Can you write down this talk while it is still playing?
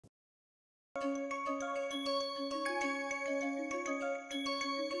Hello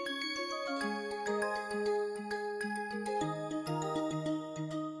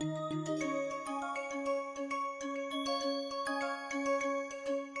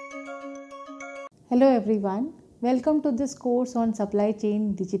everyone, welcome to this course on supply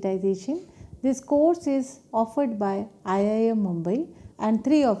chain digitization. This course is offered by IIM Mumbai and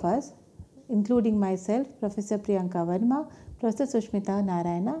three of us, including myself, Professor Priyanka Verma, Professor Sushmita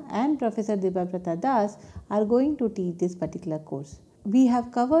Narayana and Professor Dibyabrata Das are going to teach this particular course. We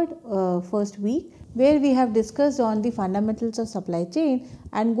have covered first week where we have discussed on the fundamentals of supply chain,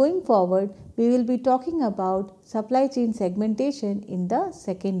 and going forward we will be talking about supply chain segmentation in the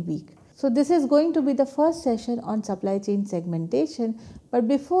second week. So this is going to be the first session on supply chain segmentation, but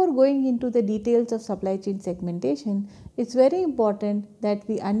before going into the details of supply chain segmentation, it's very important that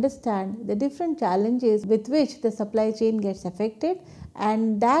we understand the different challenges with which the supply chain gets affected,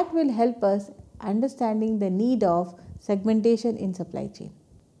 and that will help us understanding the need of segmentation in supply chain.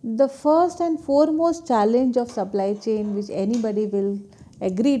 The first and foremost challenge of supply chain, which anybody will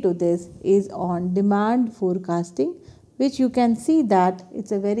agree to this, is on demand forecasting, which you can see that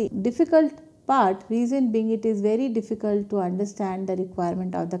it's a very difficult part. Reason being, it is very difficult to understand the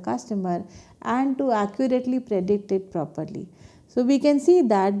requirement of the customer and to accurately predict it properly. So we can see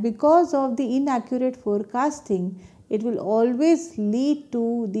that because of the inaccurate forecasting, it will always lead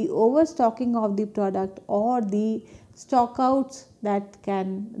to the overstocking of the product or the stockouts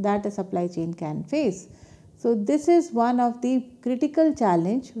that a supply chain can face. So this is one of the critical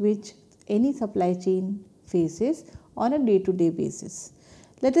challenge which any supply chain faces on a day-to-day basis.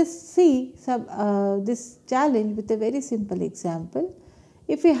 Let us see this challenge with a very simple example.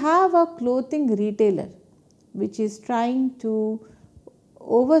 If we have a clothing retailer which is trying to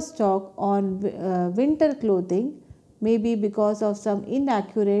overstock on winter clothing, maybe because of some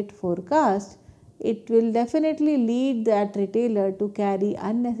inaccurate forecast, it will definitely lead that retailer to carry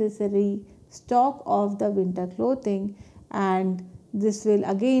unnecessary stock of the winter clothing, and this will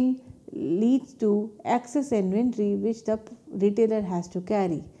again leads to excess inventory which the retailer has to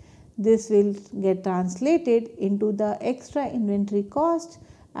carry. This will get translated into the extra inventory cost,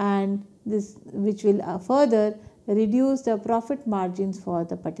 and this which will further reduce the profit margins for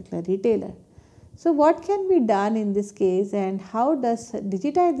the particular retailer. So what can be done in this case, and how does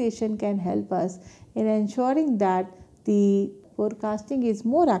digitization can help us in ensuring that the forecasting is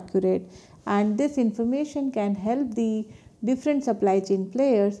more accurate, and this information can help the different supply chain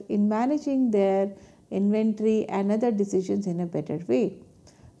players in managing their inventory and other decisions in a better way.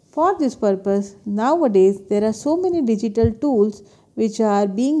 For this purpose, nowadays there are so many digital tools which are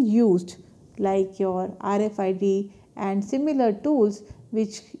being used, like your RFID and similar tools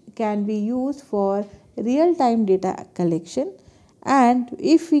which can be used for real-time data collection, and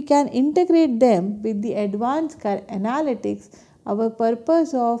if we can integrate them with the advanced analytics, our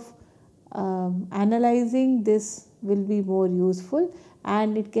purpose of analyzing this will be more useful,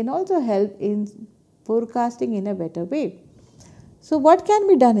 and it can also help in forecasting in a better way. So what can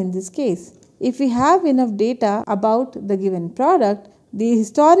be done in this case? If we have enough data about the given product, the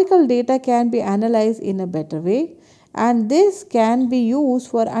historical data can be analyzed in a better way, and this can be used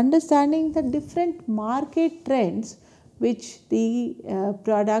for understanding the different market trends which the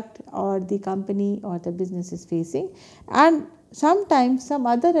product or the company or the business is facing, and sometimes some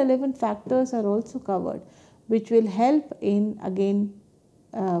other relevant factors are also covered which will help in again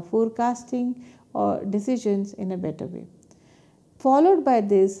forecasting or decisions in a better way. Followed by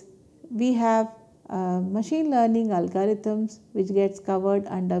this, we have machine learning algorithms which gets covered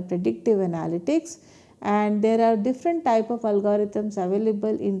under predictive analytics, and there are different type of algorithms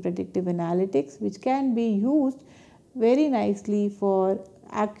available in predictive analytics which can be used very nicely for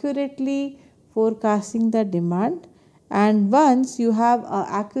accurately forecasting the demand. And once you have an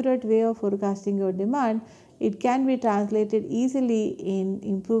accurate way of forecasting your demand, it can be translated easily in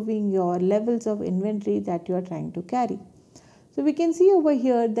improving your levels of inventory that you are trying to carry. So we can see over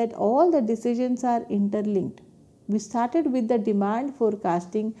here that all the decisions are interlinked. We started with the demand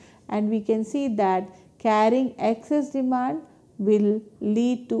forecasting, and we can see that carrying excess demand will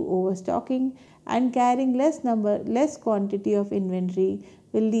lead to overstocking, and carrying less quantity of inventory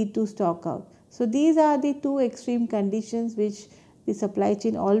will lead to stock out. So these are the two extreme conditions which the supply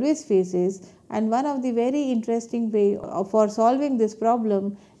chain always faces, and one of the very interesting way for solving this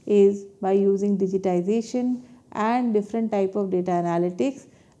problem is by using digitization and different type of data analytics,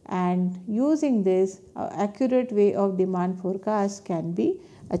 and using this accurate way of demand forecast can be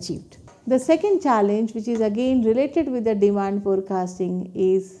achieved. The second challenge, which is again related with the demand forecasting,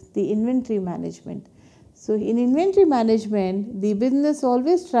 is the inventory management. So in inventory management, the business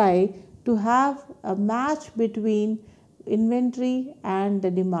always try to have a match between inventory and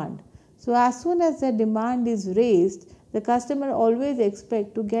the demand. So as soon as the demand is raised, the customer always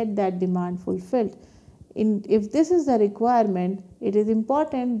expect to get that demand fulfilled. If this is the requirement, it is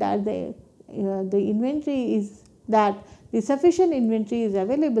important that the inventory is that the sufficient inventory is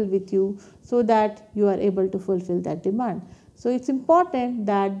available with you so that you are able to fulfill that demand. So it's important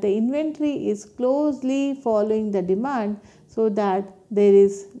that the inventory is closely following the demand so that there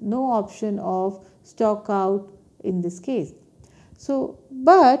is no option of stock out in this case. So,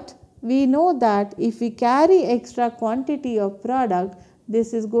 but we know that if we carry extra quantity of product,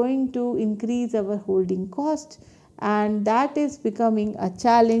 this is going to increase our holding cost, and that is becoming a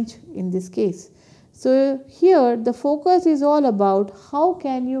challenge in this case. So here the focus is all about how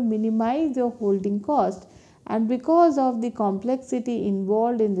can you minimize your holding cost, and because of the complexity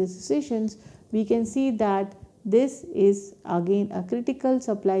involved in these decisions, we can see that this is again a critical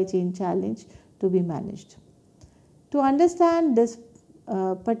supply chain challenge to be managed. To understand this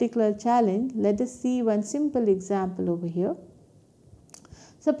particular challenge, let us see one simple example over here.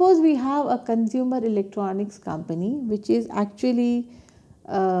 Suppose we have a consumer electronics company which is actually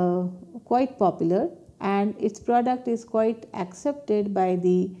quite popular, and its product is quite accepted by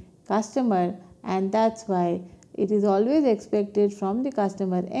the customer, and that's why it is always expected from the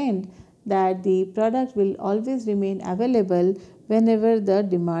customer end that the product will always remain available whenever the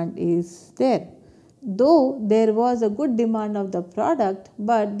demand is there. Though there was a good demand of the product,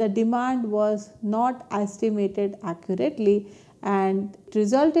 but the demand was not estimated accurately, and it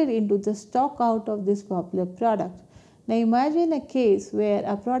resulted into the stock out of this popular product. Now imagine a case where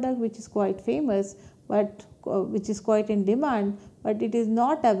a product which is quite famous but which is quite in demand, but it is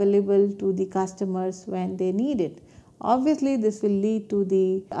not available to the customers when they need it. Obviously this will lead to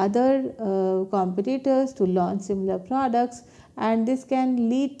the other competitors to launch similar products, and this can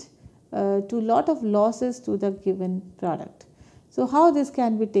lead to a lot of losses to the given product. So how this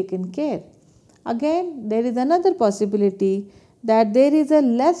can be taken care? Again, there is another possibility that there is a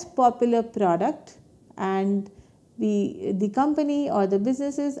less popular product, and the company or the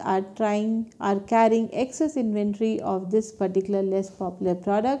businesses are carrying excess inventory of this particular less popular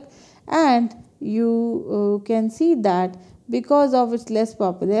product, and you can see that because of its less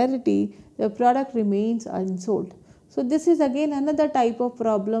popularity, the product remains unsold. So this is again another type of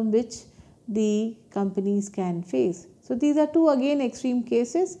problem which the companies can face. So these are two again extreme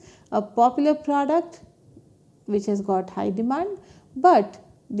cases: a popular product which has got high demand, but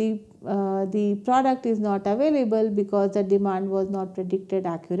the product is not available because the demand was not predicted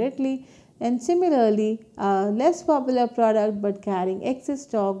accurately. And similarly, a less popular product but carrying excess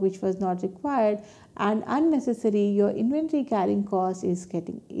stock which was not required, and unnecessary, your inventory carrying cost is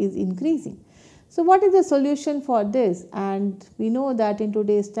increasing. So what is the solution for this? And we know that in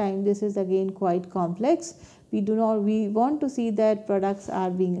today's time this is again quite complex. We want to see that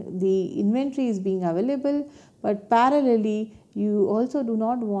the inventory is being available, but parallelly you also do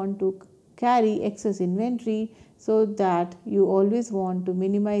not want to carry excess inventory, so that you always want to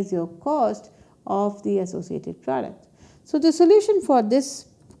minimize your cost of the associated product. So the solution for this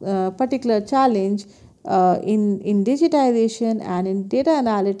particular challenge in digitization and in data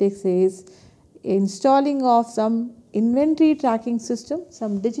analytics is installing of some inventory tracking system,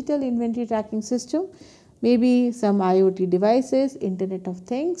 some digital inventory tracking system, maybe some IoT devices, Internet of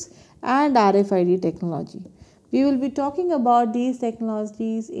Things, and RFID technology. We will be talking about these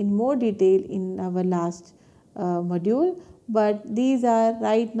technologies in more detail in our last module, but these are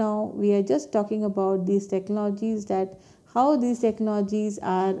right now we are just talking about these technologies, that how these technologies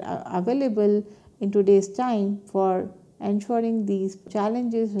are available in today's time for ensuring these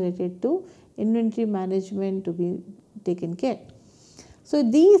challenges related to inventory management to be taken care. So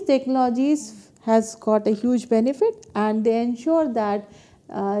these technologies has got a huge benefit, and they ensure that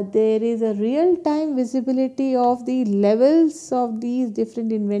there is a real time visibility of the levels of these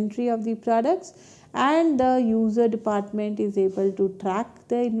different inventory of the products, and the user department is able to track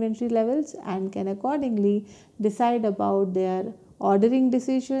the inventory levels and can accordingly decide about their ordering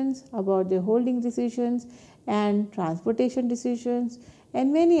decisions, about their holding decisions, and transportation decisions,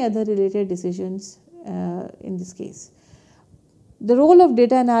 and many other related decisions in this case. The role of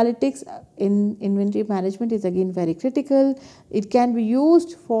data analytics in inventory management is again very critical. It can be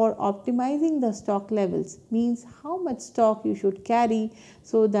used for optimizing the stock levels, means how much stock you should carry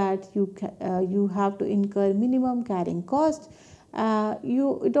so that you have to incur minimum carrying cost.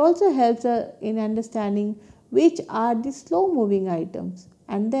 It also helps in understanding which are the slow moving items,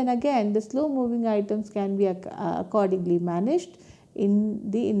 and then again the slow moving items can be accordingly managed in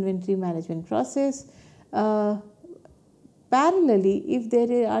the inventory management process. Parallelly, if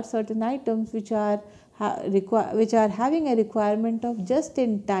there are certain items which are having a requirement of just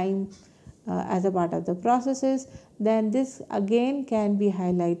in time as a part of the processes, then this again can be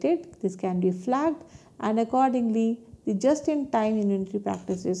highlighted, this can be flagged, and accordingly the just in time inventory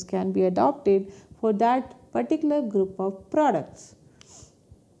practices can be adopted for that particular group of products.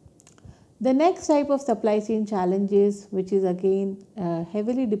 The next type of supply chain challenges, which is again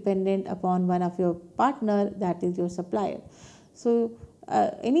heavily dependent upon one of your partner, that is your supplier. So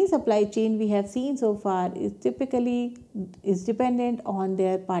any supply chain we have seen so far is typically dependent on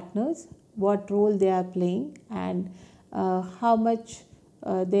their partners, what role they are playing, and how much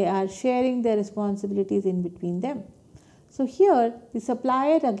they are sharing their responsibilities in between them. So here the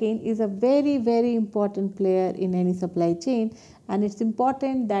supplier again is a very important player in any supply chain, and it's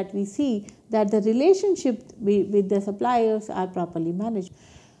important that we see that the relationship with the suppliers are properly managed.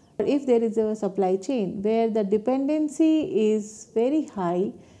 If there is a supply chain where the dependency is very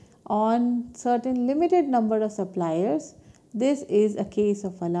high on certain limited number of suppliers, this is a case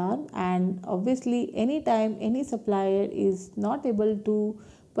of alarm, and obviously anytime any supplier is not able to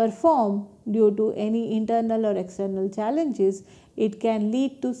perform due to any internal or external challenges, it can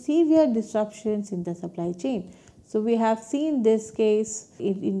lead to severe disruptions in the supply chain. So we have seen this case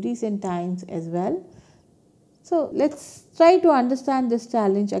in recent times as well. So let's try to understand this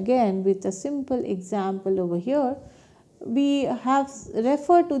challenge again with a simple example over here. We have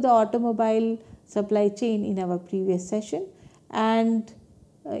referred to the automobile supply chain in our previous session, and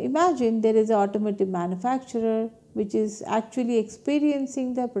imagine there is an automotive manufacturer which is actually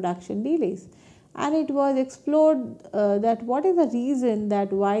experiencing the production delays, and it was explored that what is the reason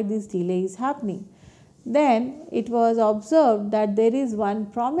that why this delay is happening. Then it was observed that there is one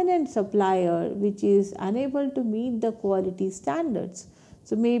prominent supplier which is unable to meet the quality standards.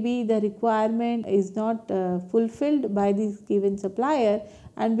 So maybe the requirement is not fulfilled by this given supplier,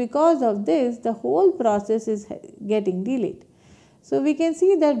 and because of this the whole process is getting delayed. So we can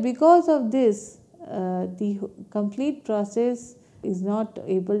see that because of this the complete process is not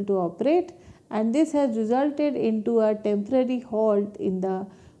able to operate, and this has resulted into a temporary halt in the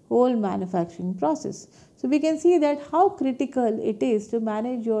whole manufacturing process. So we can see that how critical it is to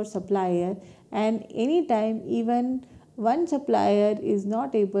manage your supplier, and anytime even one supplier is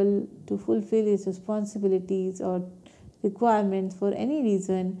not able to fulfill its responsibilities or requirements for any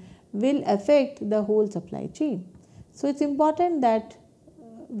reason will affect the whole supply chain. So it's important that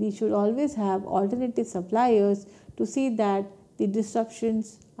we should always have alternative suppliers to see that the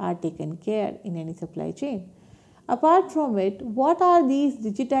disruptions are taken care in any supply chain. Apart from it, what are these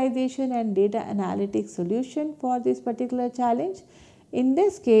digitization and data analytics solution for this particular challenge? In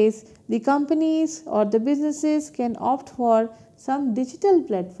this case, the companies or the businesses can opt for some digital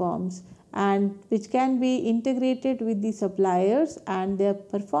platforms, and which can be integrated with the suppliers, and their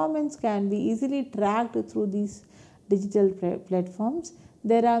performance can be easily tracked through these digital platforms.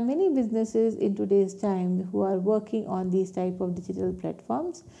 There are many businesses in today's time who are working on these type of digital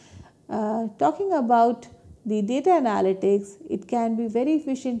platforms. Talking about the data analytics, it can be very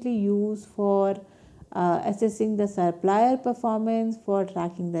efficiently used for assessing the supplier performance, for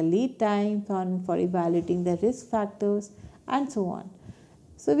tracking the lead time, for evaluating the risk factors, and so on.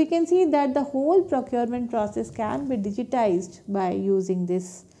 So we can see that the whole procurement process can be digitized by using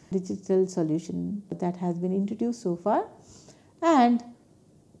this digital solution that has been introduced so far. And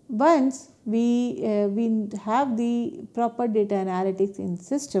once we have the proper data analytics in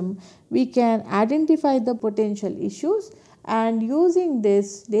system, we can identify the potential issues, and using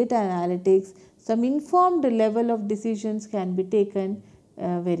this data analytics, some informed level of decisions can be taken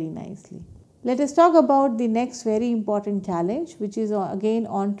very nicely. Let us talk about the next very important challenge, which is again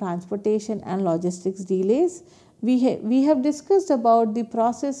on transportation and logistics delays. We have discussed about the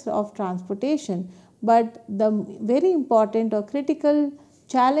process of transportation, but the very important or critical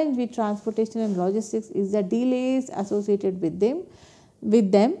challenge with transportation and logistics is the delays associated with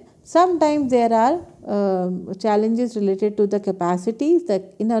them. Sometimes there are challenges related to the capacities,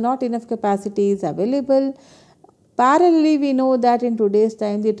 that not enough capacity is available. Parallelly, we know that in today's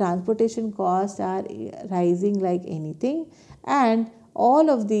time the transportation costs are rising like anything, and all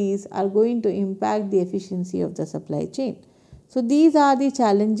of these are going to impact the efficiency of the supply chain. So these are the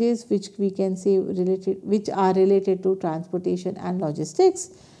challenges which we can say which are related to transportation and logistics.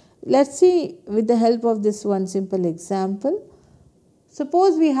 Let's see with the help of this one simple example.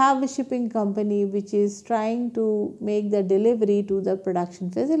 Suppose we have a shipping company which is trying to make the delivery to the production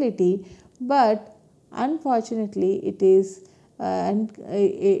facility, but unfortunately it is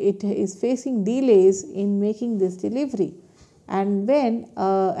facing delays in making this delivery. And when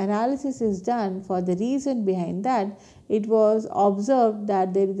analysis is done for the reason behind that, it was observed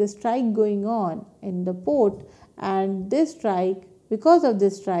that there is a strike going on in the port, and because of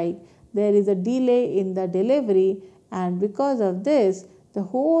this strike, there is a delay in the delivery, and because of this, the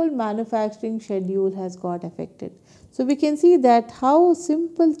whole manufacturing schedule has got affected. So we can see that how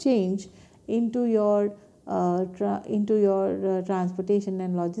simple change into your transportation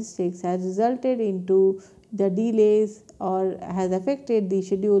and logistics has resulted into the delays or has affected the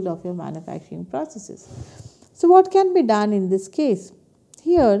schedule of your manufacturing processes. So what can be done in this case?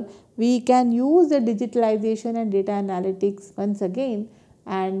 Here we can use the digitalization and data analytics once again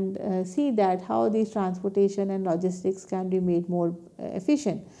and see that how these transportation and logistics can be made more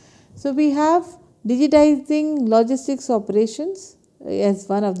efficient. So we have digitizing logistics operations as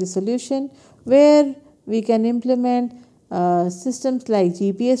one of the solution, where we can implement systems like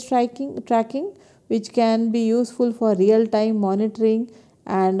GPS tracking, which can be useful for real time monitoring,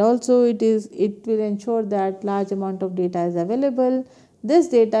 and also it will ensure that large amount of data is available. This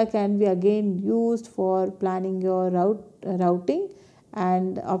data can be again used for planning your routing,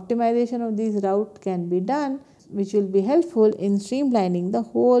 and optimization of these route can be done, which will be helpful in streamlining the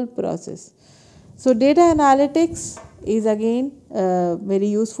whole process. So data analytics is again very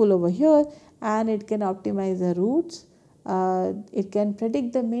useful over here, and it can optimize the routes. It can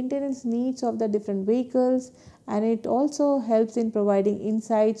predict the maintenance needs of the different vehicles, and it also helps in providing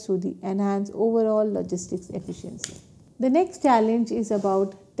insights to enhance overall logistics efficiency. The next challenge is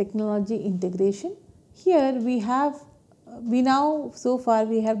about technology integration. Here we have so far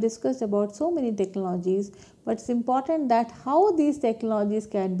we have discussed about so many technologies, but it's important that how these technologies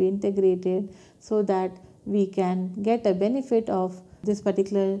can be integrated so that we can get a benefit of this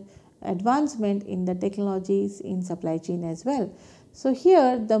particular advancement in the technologies in supply chain as well. So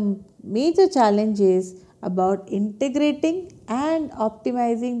here the major challenge is about integrating and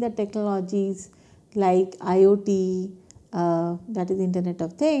optimizing the technologies like IoT, that is Internet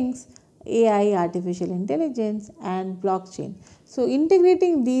of Things, AI, artificial intelligence, and blockchain. So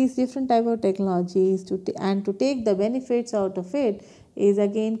integrating these different type of technologies to take the benefits out of it is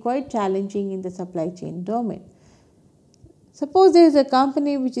again quite challenging in the supply chain domain. Suppose there is a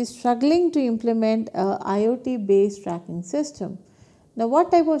company which is struggling to implement a IoT based tracking system. Now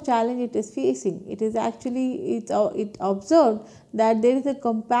what type of challenge it is facing? It is actually it observed that there is a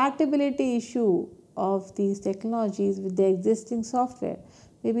compatibility issue of these technologies with the existing software.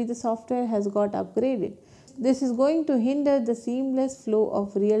 Maybe the software has got upgraded. This is going to hinder the seamless flow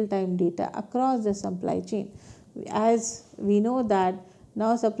of real-time data across the supply chain. As we know that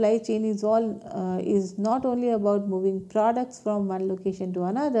now supply chain is not only about moving products from one location to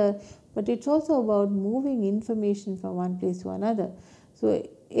another, but it's also about moving information from one place to another. So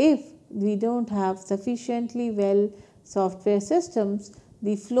if we don't have sufficiently well software systems,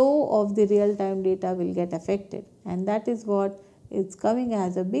 the flow of the real-time data will get affected, and that is what is coming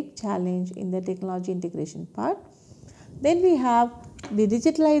as a big challenge in the technology integration part. Then we have the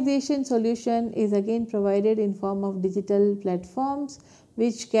digitalization solution is again provided in form of digital platforms,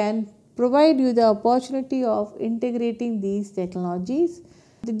 which can provide you the opportunity of integrating these technologies.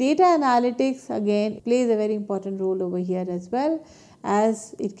 The data analytics again plays a very important role over here as well,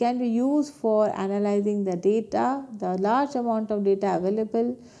 as it can be used for analyzing the data, the large amount of data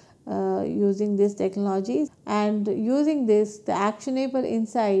available using these technologies, and using this the actionable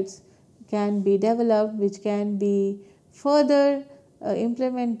insights can be developed, which can be further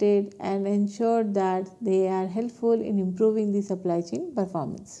implemented and ensured that they are helpful in improving the supply chain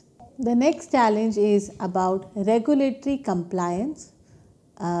performance. The next challenge is about regulatory compliance.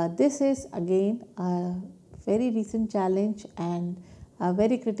 This is again a very recent challenge and a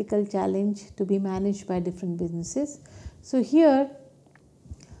very critical challenge to be managed by different businesses. So here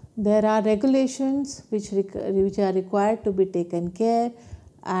there are regulations which are required to be taken care,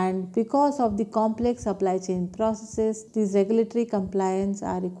 and because of the complex supply chain processes, these regulatory compliance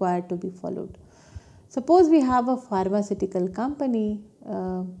are required to be followed. Suppose we have a pharmaceutical company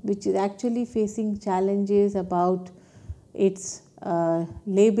which is actually facing challenges about its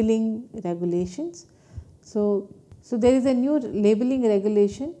labeling regulations. So there is a new labeling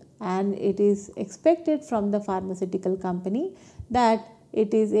regulation, and it is expected from the pharmaceutical company that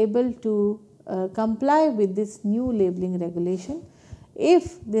it is able to comply with this new labeling regulation.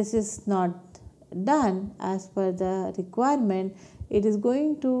 If this is not done as per the requirement, it is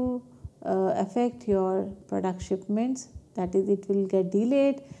going to affect your product shipments, that is, it will get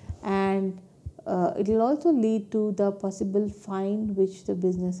delayed, and it will also lead to the possible fine which the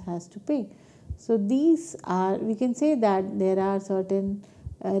business has to pay. So these are, we can say that there are certain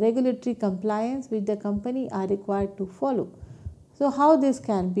regulatory compliance which the company are required to follow. So how this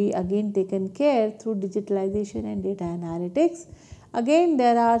can be again taken care through digitalization and data analytics. Again,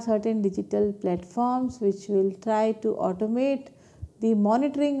 there are certain digital platforms which will try to automate the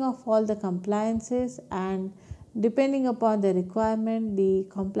monitoring of all the compliances, and depending upon the requirement, the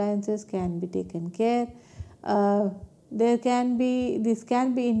compliances can be taken care. This can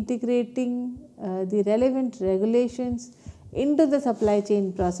be integrating the relevant regulations into the supply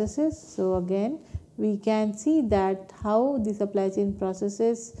chain processes. So again, we can see that how the supply chain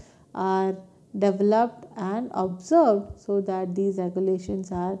processes are developed and observed so that these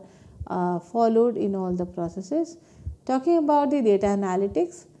regulations are followed in all the processes. Talking about the data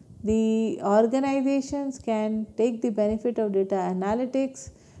analytics, the organizations can take the benefit of data analytics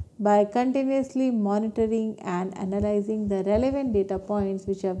by continuously monitoring and analyzing the relevant data points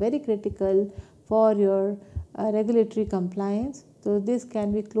which are very critical for your regulatory compliance. So this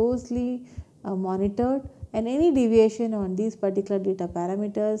can be closely monitored, and any deviation on these particular data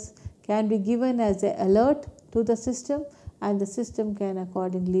parameters can be given as an alert to the system, and the system can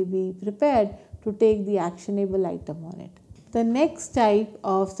accordingly be prepared to take the actionable item on it. The next type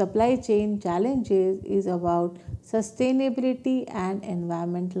of supply chain challenges is about sustainability and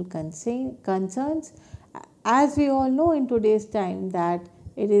environmental concerns. As we all know in today's time that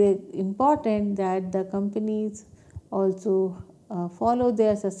it is important that the companies also follow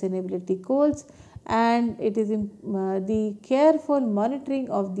their sustainability goals, and it is the careful monitoring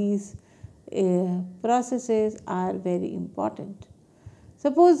of these processes are very important.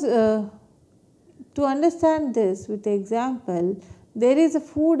 Suppose to understand this with the example, there is a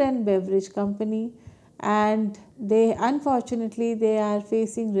food and beverage company, and they are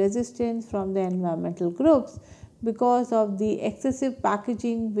facing resistance from the environmental groups because of the excessive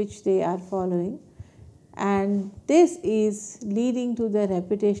packaging which they are following, and this is leading to the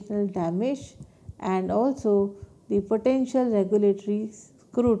reputational damage and also the potential regulatory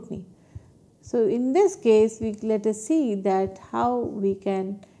scrutiny. So in this case, let us see that how we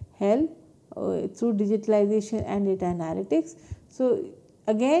can help through digitalization and data analytics. So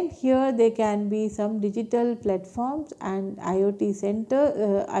again, here there can be some digital platforms and IoT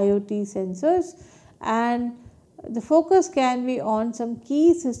sensors, and the focus can be on some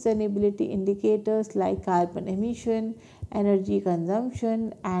key sustainability indicators like carbon emission, energy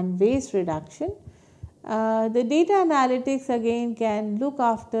consumption, and waste reduction. The data analytics again can look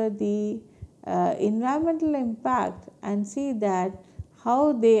after the environmental impact and see that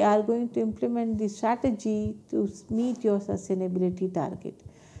how they are going to implement the strategy to meet your sustainability target.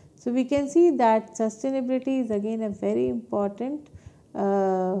 So we can see that sustainability is again a very important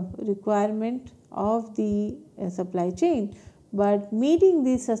requirement of the supply chain, but meeting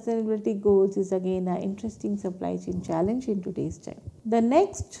these sustainability goals is again an interesting supply chain challenge in today's time. The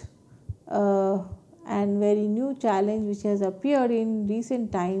next and very new challenge which has appeared in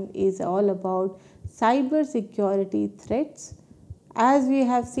recent time is all about cyber security threats. As we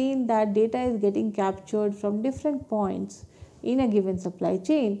have seen that data is getting captured from different points in a given supply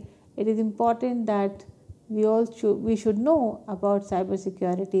chain, it is important that we should know about cyber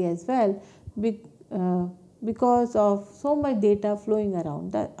security as well, because of so much data flowing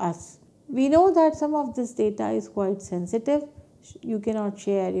around us. We know that some of this data is quite sensitive. You cannot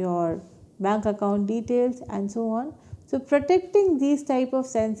share your bank account details and so on. So protecting these type of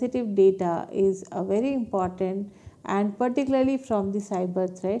sensitive data is a very important, and particularly from the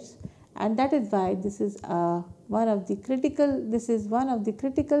cyber threats, and that is why this is one of the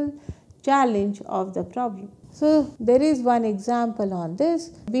critical challenge of the problem. So there is one example on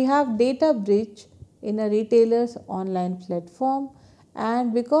this. We have data breach in a retailer's online platform,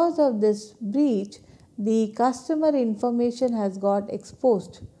 and because of this breach, the customer information has got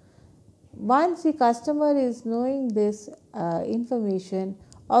exposed. Once the customer is knowing this information,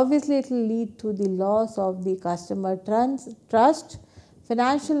 obviously it will lead to the loss of the customer trust,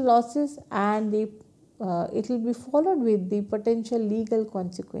 financial losses, and it will be followed with the potential legal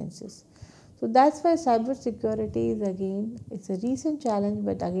consequences. So that's why cyber security is again, it's a recent challenge,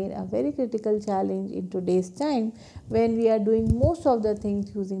 but again a very critical challenge in today's time when we are doing most of the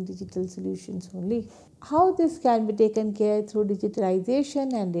things using digital solutions only. How this can be taken care through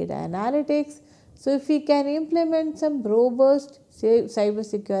digitalization and data analytics. So if we can implement some robust cyber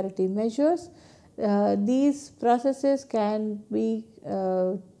security measures, these processes can be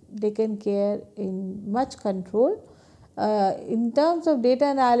taken care in much control. In terms of data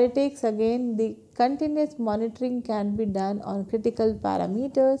analytics, again the continuous monitoring can be done on critical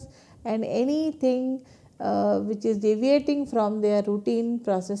parameters, and anything which is deviating from their routine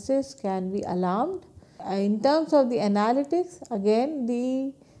processes can be alarmed. In terms of the analytics, again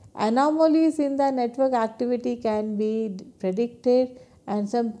the Anomalies in the network activity can be predicted, and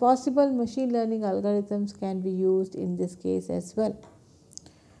some possible machine learning algorithms can be used in this case as well.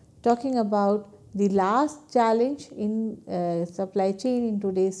 Talking about the last challenge in supply chain in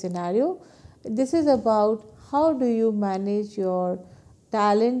today's scenario, this is about how do you manage your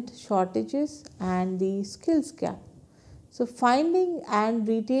talent shortages and the skills gap. So, finding and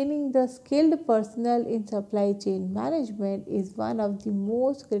retaining the skilled personnel in supply chain management is one of the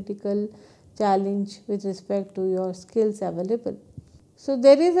most critical challenge with respect to your skills available. So,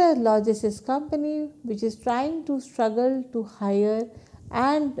 there is a logistics company which is trying to struggle to hire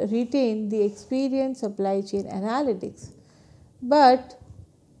and retain the experienced supply chain analytics, but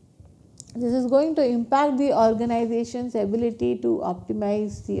this is going to impact the organization's ability to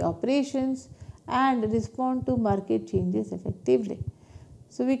optimize the operations and respond to market changes effectively.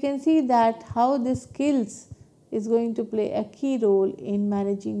 So, we can see that how this skills is going to play a key role in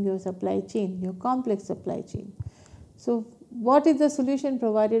managing your supply chain, your complex supply chain. So, what is the solution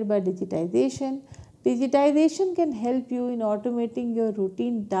provided by digitization? Digitization can help you in automating your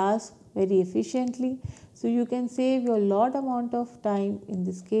routine tasks very efficiently. So, you can save your lot amount of time in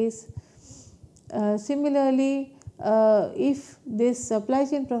this case. Similarly, if these supply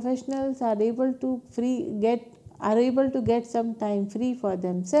chain professionals are able to get some time free for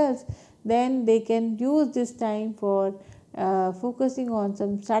themselves, then they can use this time for focusing on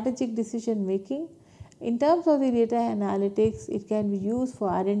some strategic decision making. In terms of the data analytics, it can be used for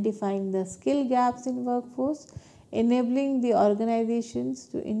identifying the skill gaps in workforce, enabling the organizations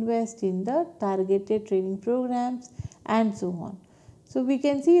to invest in the targeted training programs and so on. So, we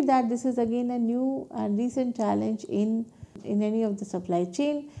can see that this is again a new and recent challenge in any of the supply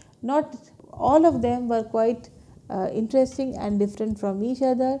chain. Not all of them were quite interesting and different from each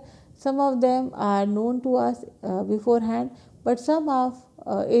other. Some of them are known to us beforehand, but some of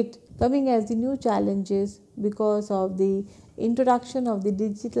it coming as the new challenges because of the introduction of the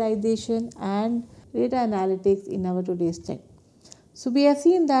digitalization and data analytics in our today's tech. So, we have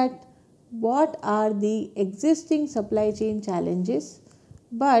seen that what are the existing supply chain challenges,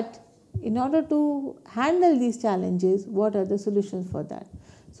 but in order to handle these challenges, what are the solutions for that?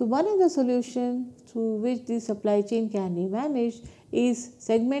 So, one of the solutions through which the supply chain can be managed is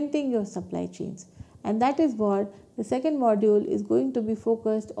segmenting your supply chains, and that is what the second module is going to be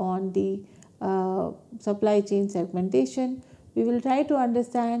focused on, the supply chain segmentation. We will try to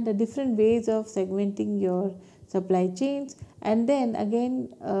understand the different ways of segmenting your supply chains, and then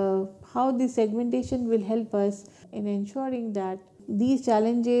again how the segmentation will help us in ensuring that these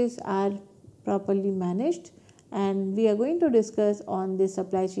challenges are properly managed, and we are going to discuss on this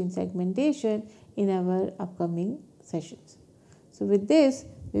supply chain segmentation in our upcoming sessions. So, with this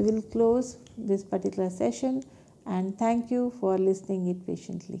we will close this particular session, and thank you for listening it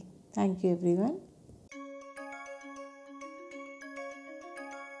patiently. Thank you everyone.